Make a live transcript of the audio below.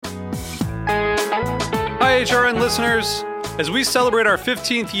HRN listeners. As we celebrate our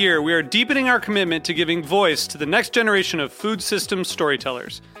 15th year, we are deepening our commitment to giving voice to the next generation of food systems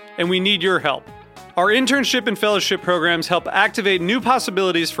storytellers, and we need your help. Our internship and fellowship programs help activate new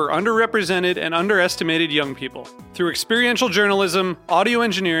possibilities for underrepresented and underestimated young people through experiential journalism, audio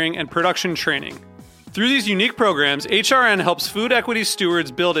engineering, and production training. Through these unique programs, HRN helps food equity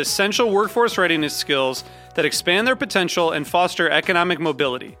stewards build essential workforce readiness skills that expand their potential and foster economic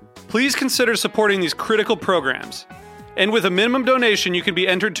mobility. Please consider supporting these critical programs. And with a minimum donation, you can be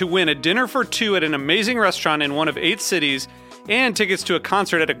entered to win a dinner for two at an amazing restaurant in one of 8 cities and tickets to a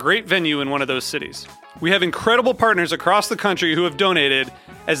concert at a great venue in one of those cities. We have incredible partners across the country who have donated,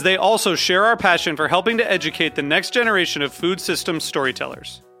 as they also share our passion for helping to educate the next generation of food systems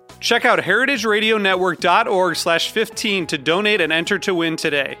storytellers. Check out heritageradionetwork.org/15 to donate and enter to win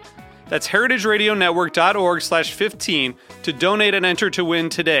today. That's heritageradionetwork.org/15 to donate and enter to win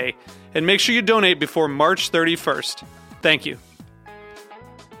today. And make sure you donate before March 31st. Thank you.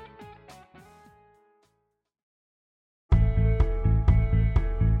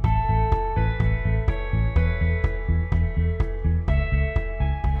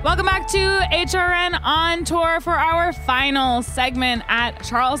 Welcome back to HRN on tour for our final segment at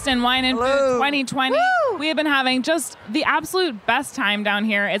Charleston Wine and Food 2020. Woo! We have been having just the absolute best time down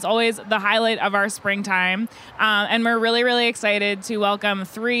here. It's always the highlight of our springtime. And we're really, really excited to welcome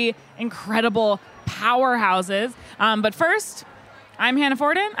 3 incredible powerhouses. But first, I'm Hannah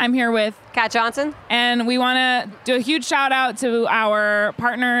Forden. I'm here with Kat Johnson. And we want to do a huge shout out to our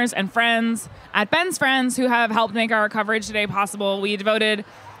partners and friends at Ben's Friends who have helped make our coverage today possible. We devoted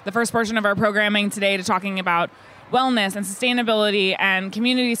the first portion of our programming today to talking about wellness and sustainability and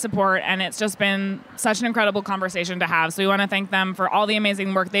community support, and it's just been such an incredible conversation to have. So we want to thank them for all the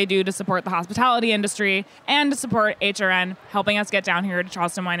amazing work they do to support the hospitality industry and to support HRN, helping us get down here to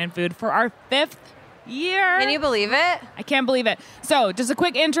Charleston Wine and Food for our 5th year. Can you believe it? I can't believe it. So just a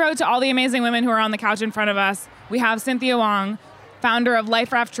quick intro to all the amazing women who are on the couch in front of us. We have Cynthia Wong, founder of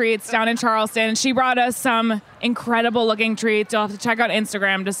Life Raft Treats down in Charleston. She brought us some incredible looking treats. You'll have to check out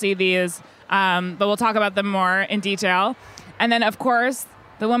Instagram to see these, but we'll talk about them more in detail. And then, of course,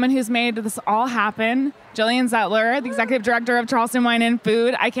 the woman who's made this all happen, Jillian Zettler, the executive director of Charleston Wine and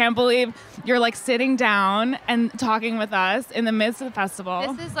Food. I can't believe you're like sitting down and talking with us in the midst of the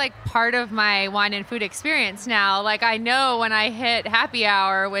festival. This is like part of my wine and food experience now. Like I know when I hit happy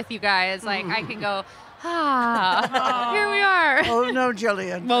hour with you guys, like I can go, here we are. Oh, no,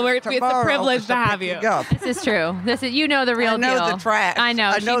 Jillian. Well, it's a privilege to have you. This is true. This is, you know, the real deal. I know the trash. I know.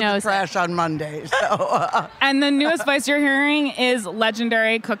 I she know knows the trash on Mondays. So, And the newest voice you're hearing is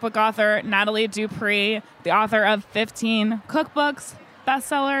legendary cookbook author Nathalie Dupree, the author of 15 cookbooks,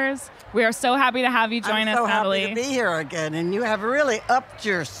 bestsellers. We are so happy to have you join us, Nathalie. I'm so happy to be here again, and you have really upped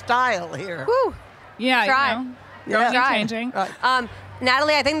your style here. Woo. Yeah, Try. you know, changing. Right.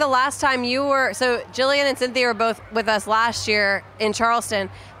 Natalie, I think the last time you were, so Jillian and Cynthia were both with us last year in Charleston.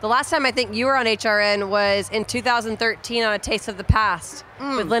 The last time I think you were on HRN was in 2013 on A Taste of the Past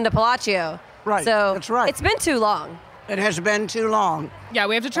with Linda Palacio. Right, So that's right. It's been too long. It has been too long. Yeah,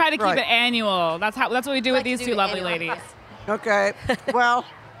 we have to try to keep Right. it annual. That's what we do with these two lovely ladies. Okay. Well,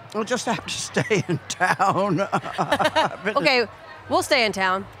 we'll just have to stay in town. Okay, we'll stay in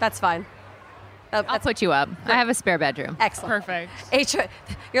town. That's fine. I'll put you up. I have a spare bedroom. Excellent. Perfect.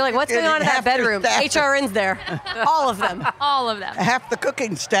 You're like, what's going on in that Half your bedroom? staff is- HRN's there. All of them. All of them. Half the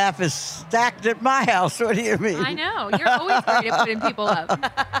cooking staff is stacked at my house. What do you mean? I know. You're always ready to putting people up.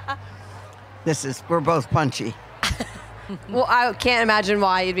 We're both punchy. Well, I can't imagine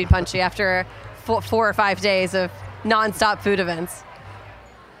why you'd be punchy after 4 or 5 days of nonstop food events.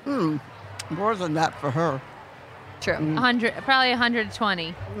 More than that for her. True. 100, probably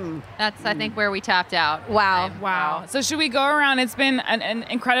 120. That's, I think, where we tapped out. Wow. So should we go around? It's been an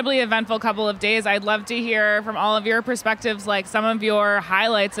incredibly eventful couple of days. I'd love to hear from all of your perspectives, like some of your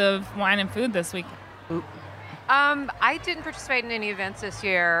highlights of wine and food this week. I didn't participate in any events this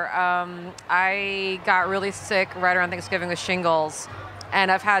year. I got really sick right around Thanksgiving with shingles,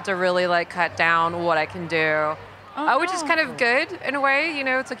 and I've had to really cut down what I can do. Which is kind of good in a way,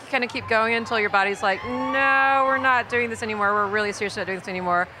 it's like you kind of keep going until your body's like, no, we're not doing this anymore. We're really serious not doing this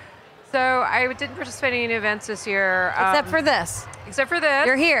anymore. So I didn't participate in any events this year. Except for this.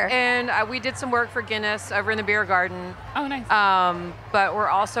 You're here. And we did some work for Guinness over in the beer garden. Oh, nice. But we're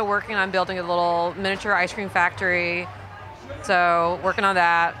also working on building a little miniature ice cream factory. So working on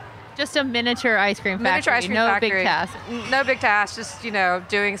that. Just a miniature ice cream factory. No big task. No big task. Just,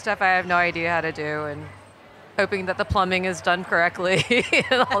 doing stuff I have no idea how to do and hoping that the plumbing is done correctly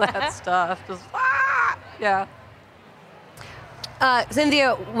and all that stuff. Just, yeah.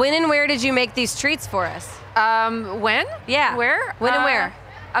 Cynthia, when and where did you make these treats for us? When? Yeah. Where? When and where?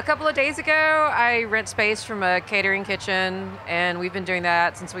 A couple of days ago, I rent space from a catering kitchen, and we've been doing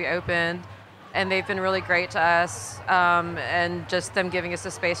that since we opened. And they've been really great to us, and just them giving us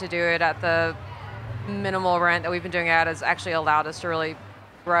the space to do it at the minimal rent that we've been doing it at has actually allowed us to really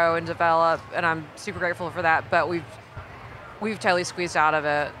grow and develop, and I'm super grateful for that. But we've totally squeezed out of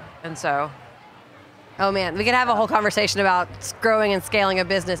it, and so. Oh man, we could have a whole conversation about growing and scaling a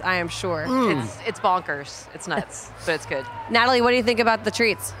business, I am sure. It's bonkers. It's nuts, but it's good. Natalie, what do you think about the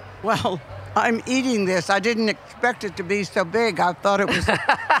treats? Well, I'm eating this. I didn't expect it to be so big. I thought it was.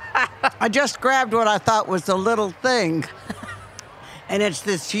 I just grabbed what I thought was a little thing, and it's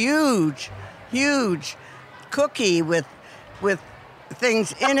this huge cookie with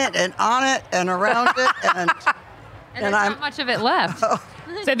things in it and on it and around it, And there's not much of it left.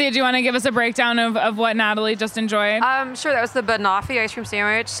 Cynthia, do you want to give us a breakdown of what Natalie just enjoyed? Sure, that was the banoffee ice cream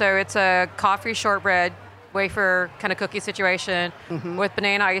sandwich. So it's a coffee shortbread wafer kind of cookie situation with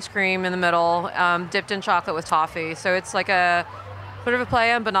banana ice cream in the middle, dipped in chocolate with toffee. So it's like a sort of a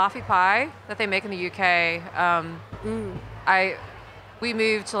play on banoffee pie that they make in the UK. We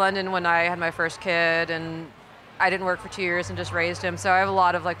moved to London when I had my first kid, and I didn't work for 2 years and just raised him. So I have a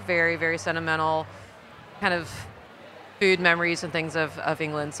lot of like very, very sentimental kind of food memories and things of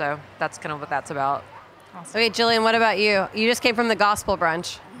England. So that's kind of what that's about. Okay, Jillian, what about you? You just came from the gospel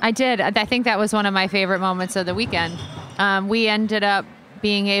brunch. I did. I think that was one of my favorite moments of the weekend. We ended up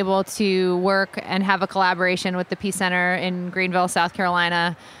being able to work and have a collaboration with the Peace Center in Greenville, South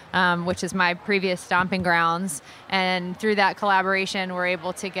Carolina, which is my previous stomping grounds. And through that collaboration, we're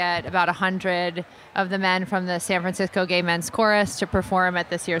able to get about 100 of the men from the San Francisco Gay Men's Chorus to perform at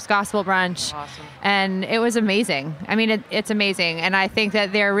this year's Gospel Brunch. Awesome. And it was amazing. I mean, it's amazing. And I think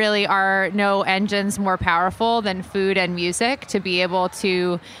that there really are no engines more powerful than food and music to be able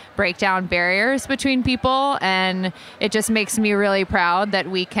to break down barriers between people. And it just makes me really proud that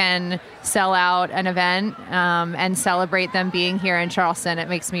we can sell out an event and celebrate them being here in Charleston. It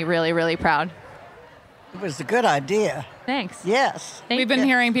makes me really, really proud. It was a good idea. Thanks. Yes. We've been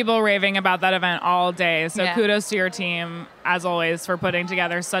hearing people raving about that event all day. So Yeah. kudos to your team, as always, for putting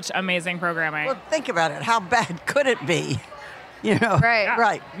together such amazing programming. Well, think about it. How bad could it be? You know. Right.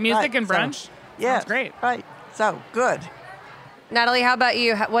 Right. Music right. and So, brunch? yeah. Sounds great. Right. So good. Natalie, how about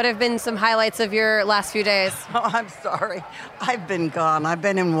you? What have been some highlights of your last few days? Oh, I'm sorry. I've been gone. I've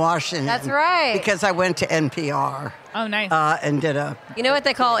been in Washington. That's right. Because I went to NPR Oh, nice. and did a. You know what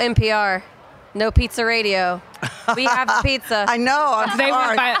they call NPR? No pizza radio. We have the pizza. I know. I'm They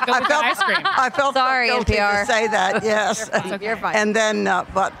sorry. went go with the ice cream. I felt Sorry, so guilty NPR. to say that. Yes. You're fine. And then,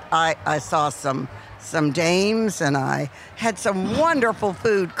 but I saw some dames, and I had some wonderful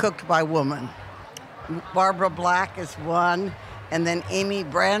food cooked by women. Barbara Black is one, and then Amy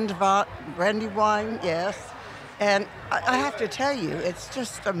Brandywine, yes. And I have to tell you, it's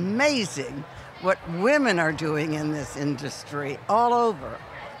just amazing what women are doing in this industry all over.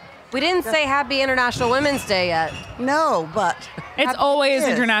 We didn't say Happy International Women's Day yet. No, but It's always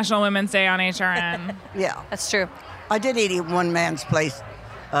Yes. International Women's Day on HRN. yeah. That's true. I did eat at one man's place,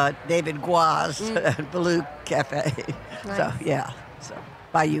 David Guaz at Baloo Cafe. So, yeah. So,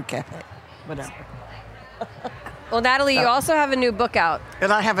 Bayou Cafe, whatever. Well, Natalie, you also have a new book out.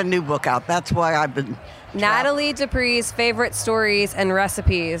 And I have a new book out. That's why I've been. Nathalie Dupree's Favorite Stories and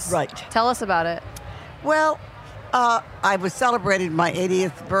Recipes. Right. Tell us about it. Well, I was celebrating my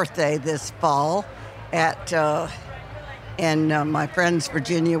 80th birthday this fall and my friends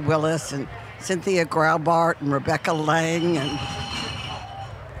Virginia Willis and Cynthia Graubart and Rebecca Lang and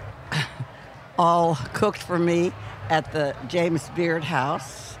all cooked for me at the James Beard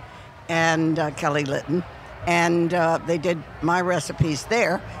House and Kelly Litton. And they did my recipes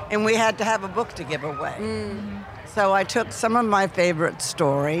there, and we had to have a book to give away. So I took some of my favorite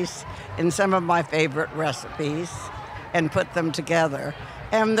stories and some of my favorite recipes and put them together.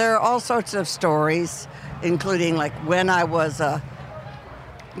 And there are all sorts of stories, including like when I was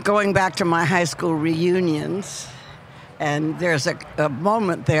going back to my high school reunions, and there's a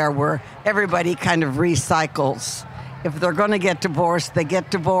moment there where everybody kind of recycles. If they're going to get divorced, they get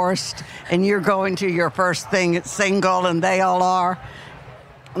divorced, and you're going to your first thing at single, and they all are.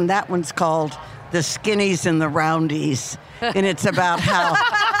 And that one's called The Skinnies and the Roundies, and it's about how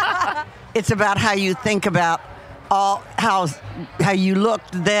you think about how you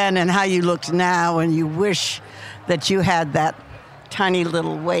looked then and how you looked now, and you wish that you had that tiny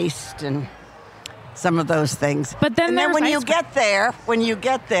little waist and some of those things. But then and there's when ice you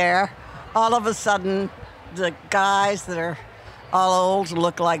get there, all of a sudden the guys that are all old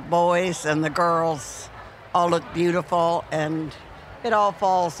look like boys, and the girls all look beautiful, and it all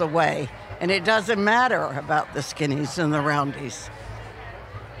falls away. And it doesn't matter about the skinnies and the roundies.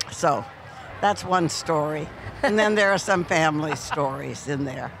 So that's one story. And then there are some family stories in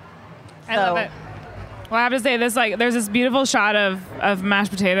there. I love it. Well, I have to say, there's this beautiful shot of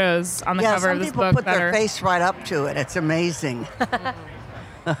mashed potatoes on the cover of this book. Yeah, some people put their face right up to it. It's amazing.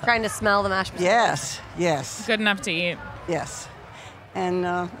 Trying to smell the mashed potatoes. Yes. Good enough to eat. Yes. And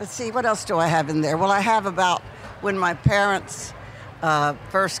let's see, what else do I have in there? Well, I have about when my parents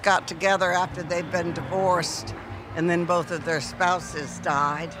first got together after they'd been divorced, and then both of their spouses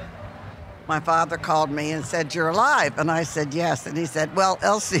died. My father called me and said, "You're alive." And I said, "Yes." And he said, "Well,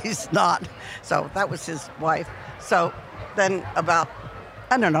 Elsie's not." So that was his wife. So then about,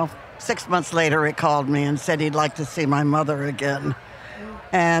 6 months later, he called me and said he'd like to see my mother again.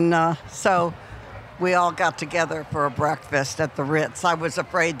 And so we all got together for a breakfast at the Ritz. I was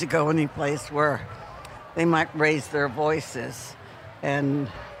afraid to go any place where they might raise their voices. And,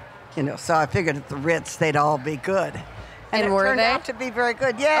 so I figured at the Ritz they'd all be good. And it turned out to be very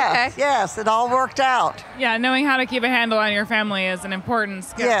good. Yes, Okay. Yes, it all worked out. Yeah, knowing how to keep a handle on your family is an important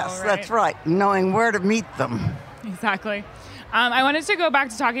skill. Yes, right? that's right. Knowing where to meet them. Exactly. I wanted to go back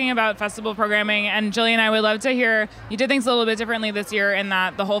to talking about festival programming, and Jillian, I would love to hear, you did things a little bit differently this year in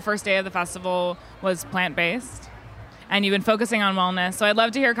that the whole first day of the festival was plant-based, and you've been focusing on wellness. So I'd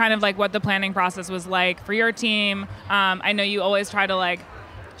love to hear kind of like what the planning process was like for your team. I know you always try to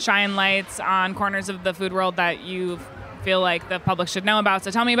shine lights on corners of the food world that you feel like the public should know about.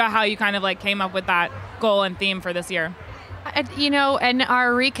 So tell me about how you kind of came up with that goal and theme for this year. In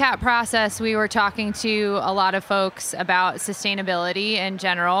our recap process, we were talking to a lot of folks about sustainability in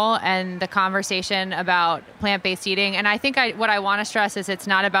general and the conversation about plant-based eating. And I think what I want to stress is it's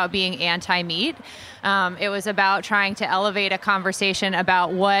not about being anti-meat. It was about trying to elevate a conversation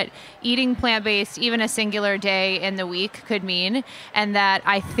about what eating plant-based, even a singular day in the week, could mean. And that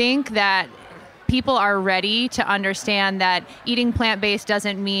I think that people are ready to understand that eating plant-based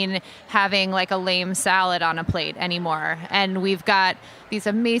doesn't mean having a lame salad on a plate anymore. And we've got these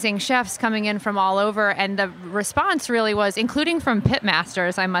amazing chefs coming in from all over, and the response really was, including from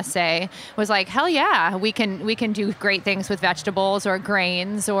pitmasters, I must say, was hell yeah, we can do great things with vegetables or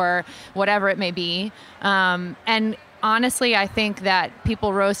grains or whatever it may be. And honestly, I think that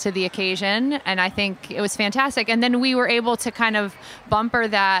people rose to the occasion, and I think it was fantastic. And then we were able to kind of bumper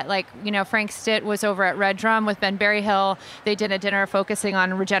that. Frank Stitt was over at Red Drum with Ben Berryhill. They did a dinner focusing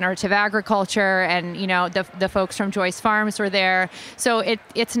on regenerative agriculture, and the folks from Joyce Farms were there. So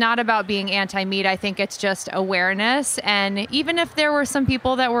it's not about being anti-meat. I think it's just awareness. And even if there were some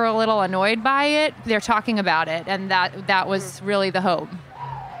people that were a little annoyed by it, they're talking about it, and that was really the hope.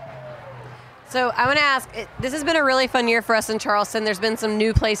 So I want to ask, this has been a really fun year for us in Charleston. There's been some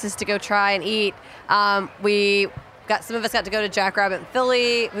new places to go try and eat. Some of us got to go to Jackrabbit in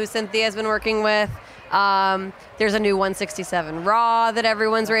Philly, who Cynthia has been working with. There's a new 167 Raw that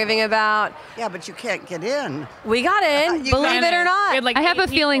everyone's raving about. Yeah, but you can't get in. We got in, believe it or not. I have a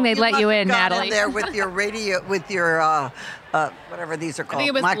feeling they'd let you in, Natalie. In there with your radio, with your whatever these are called, I think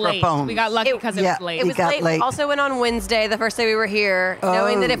it was microphones. late. We got lucky because it was late. It was late. We also went on Wednesday, the first day we were here,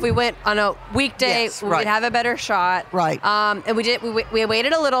 knowing that if we went on a weekday, we'd have a better shot. Right. And we did. We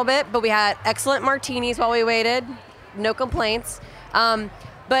waited a little bit, but we had excellent martinis while we waited. No complaints.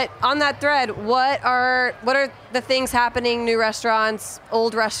 But on that thread, what are the things happening? New restaurants,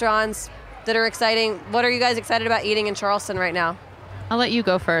 old restaurants that are exciting. What are you guys excited about eating in Charleston right now? I'll let you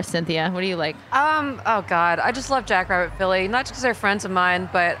go first, Cynthia. What do you like? Oh God, I just love Jackrabbit Philly. Not just because they're friends of mine,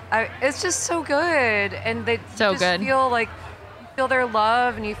 but it's just so good, and they feel their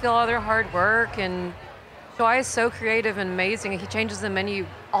love, and you feel all their hard work. And Joy is so creative and amazing. He changes the menu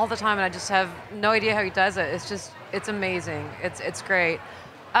all the time, and I just have no idea how he does it. It's amazing. It's great.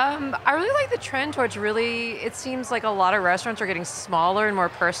 I really like the trend towards it seems like a lot of restaurants are getting smaller and more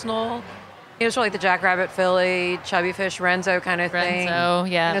personal. It's really like the Jackrabbit Philly, Chubby Fish, Renzo kind of thing. Renzo,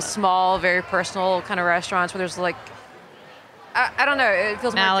 yeah. Small, very personal kind of restaurants where there's I don't know, it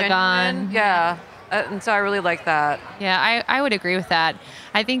feels more Malagon. genuine. Yeah. And so I really like that. Yeah, I would agree with that.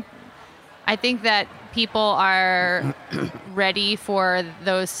 I think that people are ready for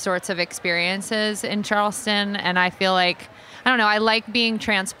those sorts of experiences in Charleston, and I feel like, I don't know, I like being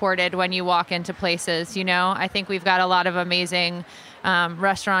transported when you walk into places, I think we've got a lot of amazing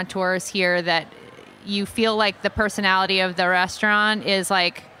restaurateurs here that you feel like the personality of the restaurant is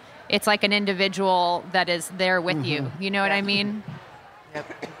it's like an individual that is there with you. You know what I mean?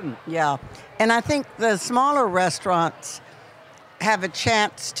 Yep. Yeah. And I think the smaller restaurants have a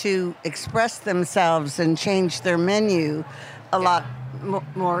chance to express themselves and change their menu a lot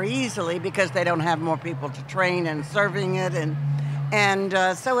more easily because they don't have more people to train and serving it.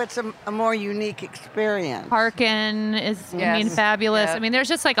 And so it's a more unique experience. Parkin is, fabulous. Yeah. I mean, there's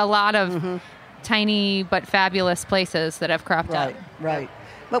just like a lot of tiny but fabulous places that have cropped up. Right.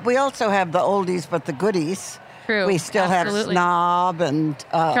 But we also have the oldies but the goodies. True. We still Absolutely. have Snob and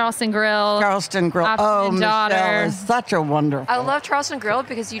Charleston Grill. Charleston Grill. Option Michelle Daughter. is such a wonderful. I love Charleston Grill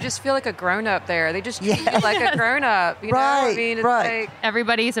because you just feel like a grown-up there. They just treat Yeah. you like a grown-up. You know? I mean, it's Right. like,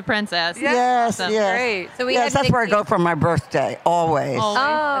 Everybody's a princess. Yeah. Yes, Awesome. yes. Great. So we Yes, had that's where I Mickey- go for my birthday, always. Oh.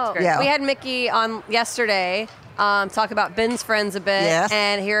 Oh, great. Yeah. we had Mickey on yesterday. Talk about Ben's friends a bit Yes.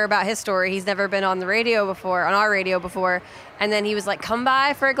 and hear about his story. He's never been on the radio before, on our radio before. And then he was like, come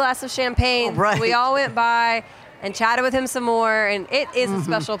by for a glass of champagne. Oh, right. So we all went by and chatted with him some more. And it is a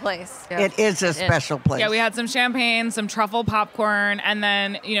special place. It is a special place. Yeah, we had some champagne, some truffle popcorn, and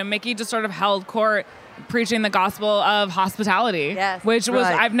then, Mickey just sort of held court preaching the gospel of hospitality. Yes. Which was,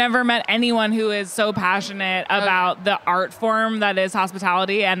 Right. I've never met anyone who is so passionate about the art form that is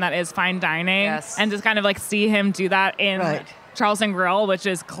hospitality and that is fine dining. Yes. And just kind of like see him do that in Right. Charleston Grill, which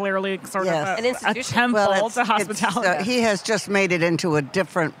is clearly sort Yes. of An a institution. temple to hospitality. he has just made it into a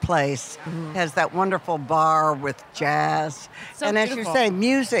different place. Has that wonderful bar with jazz. So and as beautiful. you say,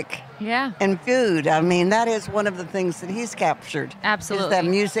 music Yeah. and food. I mean, that is one of the things that he's captured. Absolutely. Is that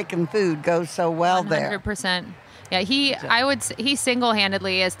music and food goes so well there. 100%. Yeah, he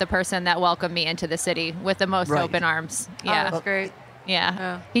single-handedly is the person that welcomed me into the city with the most Right. open arms. oh, Yeah. that's great. Yeah.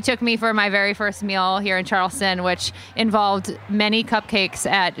 Yeah. He took me for my very first meal here in Charleston, which involved many cupcakes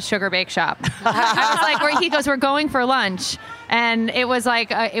at Sugar Bake Shop. I was like, he goes, we're going for lunch. And it was like,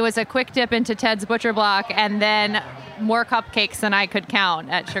 it was a quick dip into Ted's Butcher Block and then more cupcakes than I could count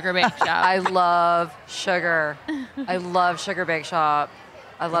at Sugar Bake Shop. I love sugar. I love Sugar Bake Shop.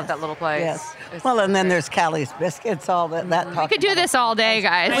 I love that little place. Yes. It's Well, and then great. there's Callie's Biscuits, all that. We could do this all day,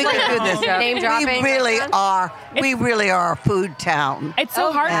 guys. We could do this. Name dropping. We really restaurants? are. We really are a food town. It's so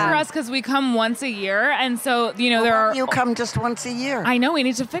Oh, hard yeah. for us because we come once a year, and so there are. You come just once a year. I know we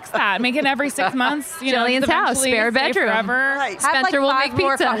need to fix that. Make it every 6 months. Jillian's house, eventually spare stay bedroom. forever. Right. Have Spencer will like 5 make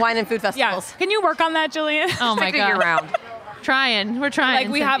more pizza. wine and food Yeah. festivals. Can you work on that, Jillian? Oh my Stick it year God. round. We're trying. Like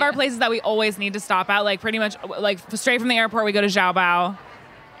we have our Cynthia. places that we always need to stop at. Like pretty much, like straight from the airport, we go to Zhao Bao.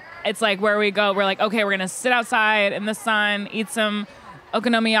 It's like where we go. We're like, okay, we're gonna sit outside in the sun, eat some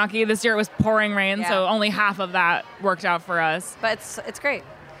okonomiyaki. This year it was pouring rain, so Yeah. only half of that worked out for us. But it's great.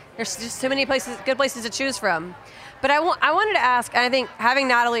 There's just so many places, good places to choose from. But I wanted to ask, and I think having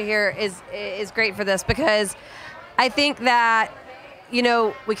Nathalie here is great for this because I think that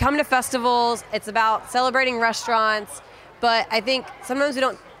we come to festivals. It's about celebrating restaurants, but I think sometimes we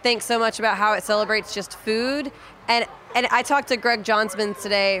don't think so much about how it celebrates just food. And I talked to Greg Johnsman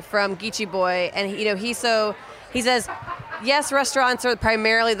today from Geechee Boy, and he says, yes, restaurants are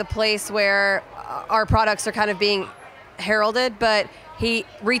primarily the place where our products are kind of being heralded, but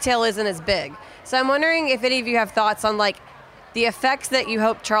retail isn't as big. So I'm wondering if any of you have thoughts on like the effects that you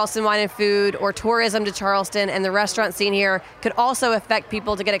hope Charleston Wine and Food or tourism to Charleston and the restaurant scene here could also affect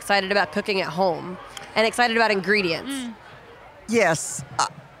people to get excited about cooking at home and excited about ingredients. Yes.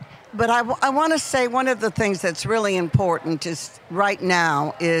 But I want to say one of the things that's really important is right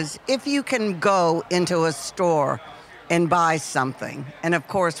now is if you can go into a store and buy something. And of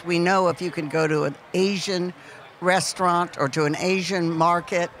course, we know if you can go to an Asian restaurant or to an Asian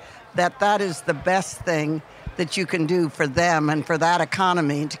market, that is the best thing that you can do for them and for that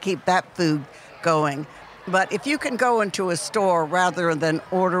economy to keep that food going. But if you can go into a store rather than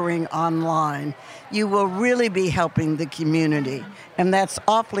ordering online, you will really be helping the community. And that's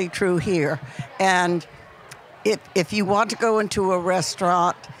awfully true here. And if you want to go into a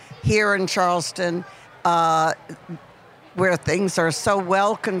restaurant here in Charleston, where things are so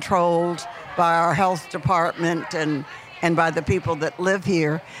well controlled by our health department and by the people that live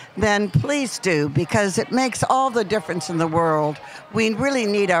here, then please do, because it makes all the difference in the world. We really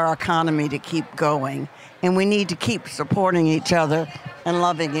need our economy to keep going, and we need to keep supporting each other and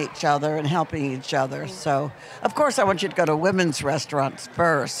loving each other and helping each other. So, of course, I want you to go to women's restaurants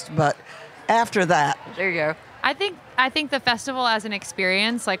first, but after that, There you go. I think the festival as an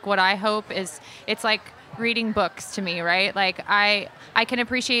experience, like what I hope is, it's like reading books to me, right? Like I can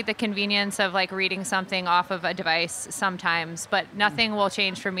appreciate the convenience of like reading something off of a device sometimes, but nothing will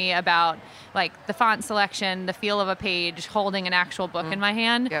change for me about like the font selection, the feel of a page, holding an actual book in my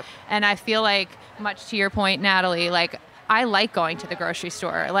hand. Yep. And I feel like, much to your point, Nathalie, like I like going to the grocery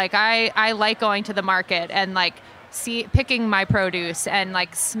store. Like I like going to the market and like picking my produce and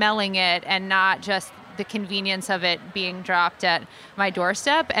like smelling it and not just the convenience of it being dropped at my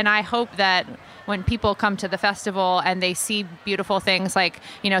doorstep. And I hope that when people come to the festival and they see beautiful things like,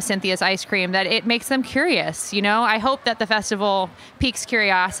 Cynthia's ice cream, that it makes them curious. I hope that the festival piques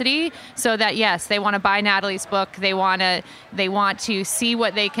curiosity so that, yes, they want to buy Nathalie's book. They want to see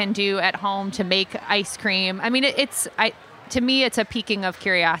what they can do at home to make ice cream. I mean, to me, it's a piquing of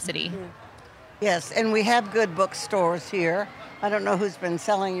curiosity. Mm-hmm. Yes, and we have good bookstores here. I don't know who's been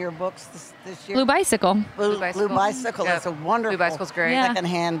selling your books this year. Blue Bicycle. Blue Bicycle Yep. is a wonderful Blue Bicycle's great. Yeah.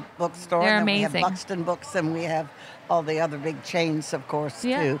 secondhand bookstore. They're and then amazing. We have Buxton Books, and we have all the other big chains, of course,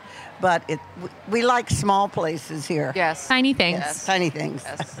 Yeah. too. But we like small places here. Yes. Tiny things. Yes. Tiny things.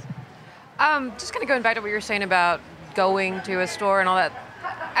 Yes. Just kind of going back to what you were saying about going to a store and all that.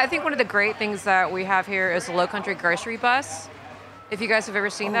 I think one of the great things that we have here is the Low Country Grocery Bus. If you guys have ever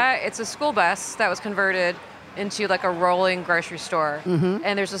seen that, it's a school bus that was converted into like a rolling grocery store. Mm-hmm.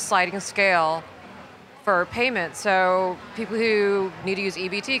 And there's a sliding scale for payment. So people who need to use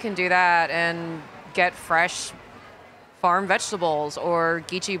EBT can do that and get fresh farm vegetables or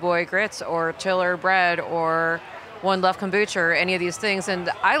Geechee Boy grits or Chiller bread or One Love kombucha or any of these things. And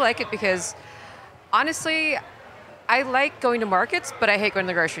I like it because honestly, I like going to markets, but I hate going to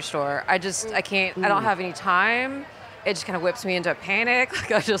the grocery store. I can't, I don't have any time. It just kind of whips me into a panic.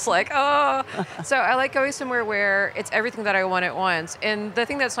 Like I'm just like, oh. So I like going somewhere where it's everything that I want at once. And the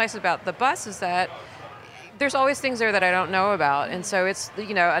thing that's nice about the bus is that there's always things there that I don't know about. And so it's,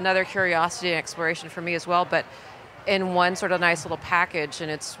 another curiosity and exploration for me as well, but in one sort of nice little package,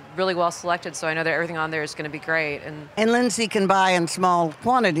 and it's really well selected. So I know that everything on there is going to be great. And Lindsay can buy in small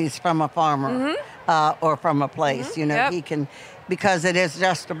quantities from a farmer or from a place. Yep. He can, because it is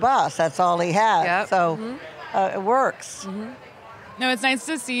just a bus. That's all he has. Yep. So it works. No, it's nice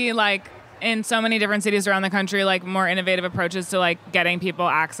to see, like, in so many different cities around the country, like, more innovative approaches to, like, getting people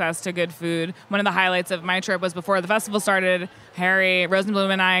access to good food. One of the highlights of my trip was before the festival started, Harry Rosenblum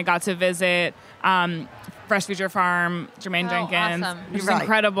and I got to visit Fresh Future Farm, Jermaine Jenkins. Awesome. Which is Right.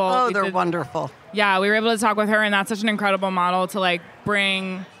 incredible. Oh, We they're did- wonderful. Yeah, we were able to talk with her, and that's such an incredible model to, like,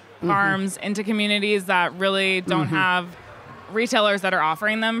 bring farms into communities that really don't have retailers that are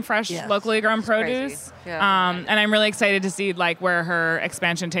offering them fresh, Yes. locally grown crazy. produce. Yeah. And I'm really excited to see, like, where her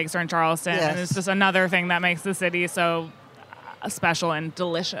expansion takes her in Charleston. Yes. And it's just another thing that makes the city so special and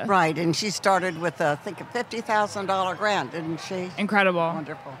delicious. Right, and she started with, I think, a $50,000 grant, didn't she? Incredible.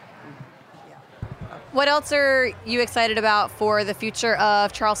 Wonderful. What else are you excited about for the future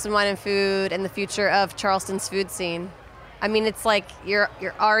of Charleston Wine and Food and the future of Charleston's food scene? I mean, it's like you're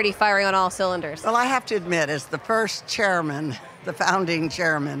already firing on all cylinders. Well, I have to admit, as the first chairman, the founding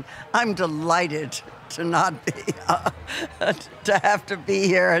chairman, I'm delighted to not be, to have to be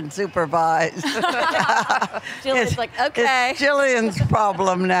here and supervise. Jillian's like, okay. It's Jillian's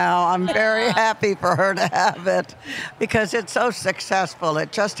problem now. I'm very happy for her to have it because it's so successful.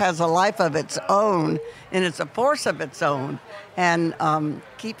 It just has a life of its own and it's a force of its own. And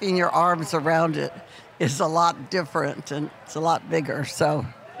keeping your arms around it is a lot different and it's a lot bigger. So.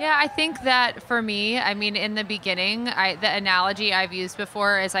 Yeah, I think that for me, I mean, in the beginning, the analogy I've used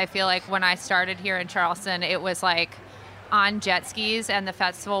before is I feel like when I started here in Charleston, it was like on jet skis and the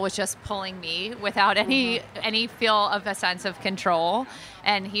festival was just pulling me without any feel of a sense of control.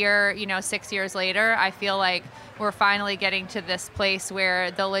 And here, 6 years later, I feel like we're finally getting to this place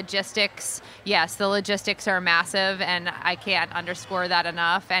where the logistics are massive, and I can't underscore that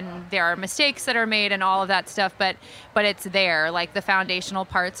enough. And there are mistakes that are made and all of that stuff, but it's there. Like the foundational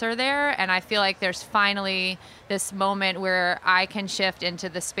parts are there, and I feel like there's finally this moment where I can shift into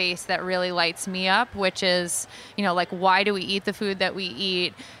the space that really lights me up, which is, like, why do we eat the food that we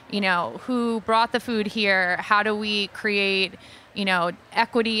eat? Who brought the food here? How do we create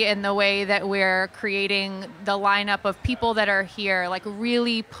equity in the way that we're creating the lineup of people that are here, like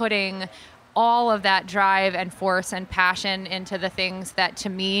really putting all of that drive and force and passion into the things that to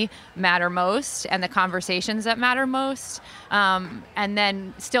me matter most and the conversations that matter most. And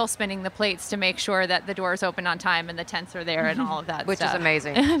then still spinning the plates to make sure that the doors open on time and the tents are there and all of that Which stuff. is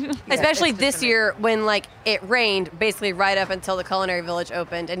amazing. Especially this year when it rained basically right up until the Culinary Village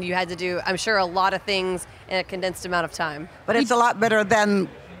opened and you had to do, I'm sure, a lot of things in a condensed amount of time. But it's a lot better than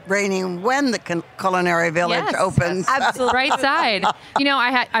raining when the Culinary Village Yes. opens. Absolutely. Right side.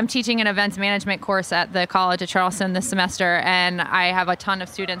 I'm teaching an events management course at the College of Charleston this semester, and I have a ton of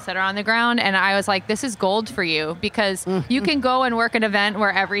students that are on the ground, and I was like, this is gold for you, because you can go and work an event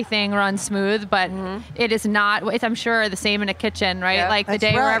where everything runs smooth, but it is not, I'm sure the same in a kitchen, right? Yeah, like the that's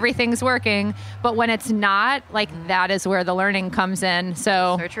day where right. everything's working, but when it's not, like that is where the learning comes in.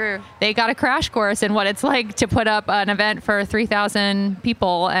 So true. They got a crash course in what it's like to put up an event for 3,000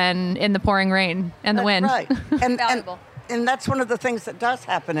 people and in the pouring rain and the wind. Right. Valuable. And that's one of the things that does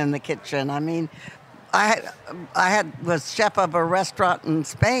happen in the kitchen. I mean, I was chef of a restaurant in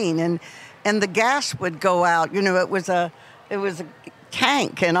Spain, and the gas would go out. You know, it was a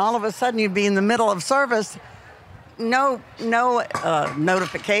tank, and all of a sudden you'd be in the middle of service, no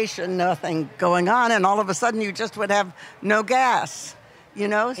notification, nothing going on, and all of a sudden you just would have no gas. You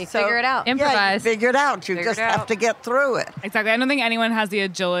know, You figure it out. Improvise. Yeah, you figure it out. You Figure just it have out. to get through it. Exactly. I don't think anyone has the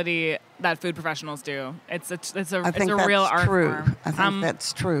agility that food professionals do. It's a I think that's real art true. form. I think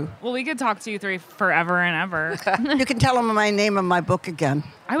that's true. Well, we could talk to you three forever and ever. You can tell them my name of my book again.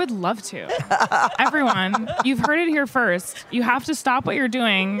 I would love to. Everyone, you've heard it here first. You have to stop what you're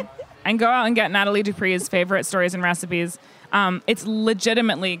doing and go out and get Nathalie Dupree's favorite stories and recipes. It's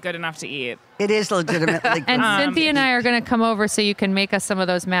legitimately good enough to eat. It is legitimately good. And Cynthia and I are going to come over so you can make us some of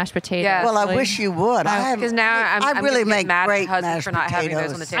those mashed potatoes. Yeah. Well, I wish you would. Because now I'm really gonna get make mad at great my husband mashed for not having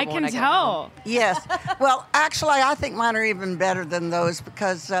those on the potatoes. table. I when can get home. tell. Yes. Well, actually, I think mine are even better than those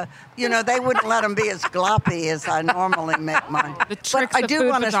because, they wouldn't let them be as gloppy as I normally make mine. The tricks but I of do food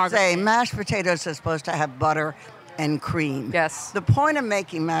want to photography. say mashed potatoes are supposed to have butter and cream. Yes. The point of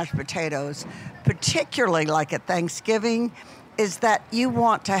making mashed potatoes, particularly like at Thanksgiving, is that you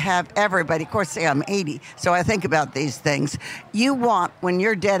want to have everybody, of course, say I'm 80, so I think about these things. You want, when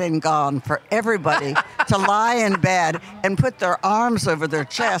you're dead and gone, for everybody to lie in bed and put their arms over their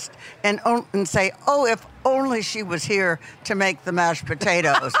chest and say, oh, if only she was here to make the mashed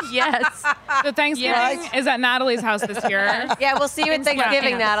potatoes. Yes. The Thanksgiving Yes. is at Natalie's house this year. Yeah, we'll see you at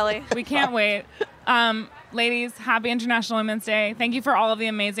Thanksgiving, sweatpants. Natalie. We can't wait. Ladies, happy International Women's Day. Thank you for all of the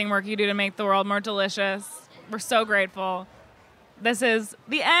amazing work you do to make the world more delicious. We're so grateful. This is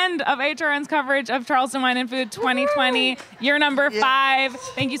the end of HRN's coverage of Charleston Wine and Food 2020, year number 5.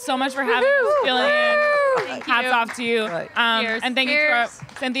 Thank you so much for having us, Jillian. Hats off to you. Right. Cheers. And thank you Cheers. to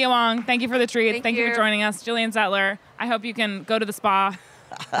Cynthia Wong. Thank you for the treats. Thank Thank you for you. joining us. Jillian Zettler. I hope you can go to the spa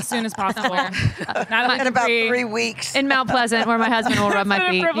as soon as possible. Natalie In about Dupree. 3 weeks. In Mount Pleasant, where my husband will rub my It's been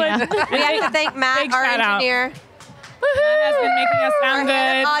a feet. privilege. Yeah. We have to thank Matt, Big our shout out. engineer, Matt has been making us sound our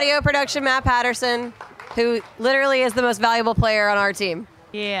head of good. audio production, Matt Patterson, who literally is the most valuable player on our team.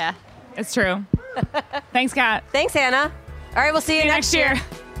 Yeah. It's true. Thanks, Kat. Thanks, Hannah. All right, we'll see you See you next year.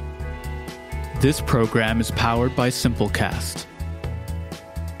 This program is powered by Simplecast.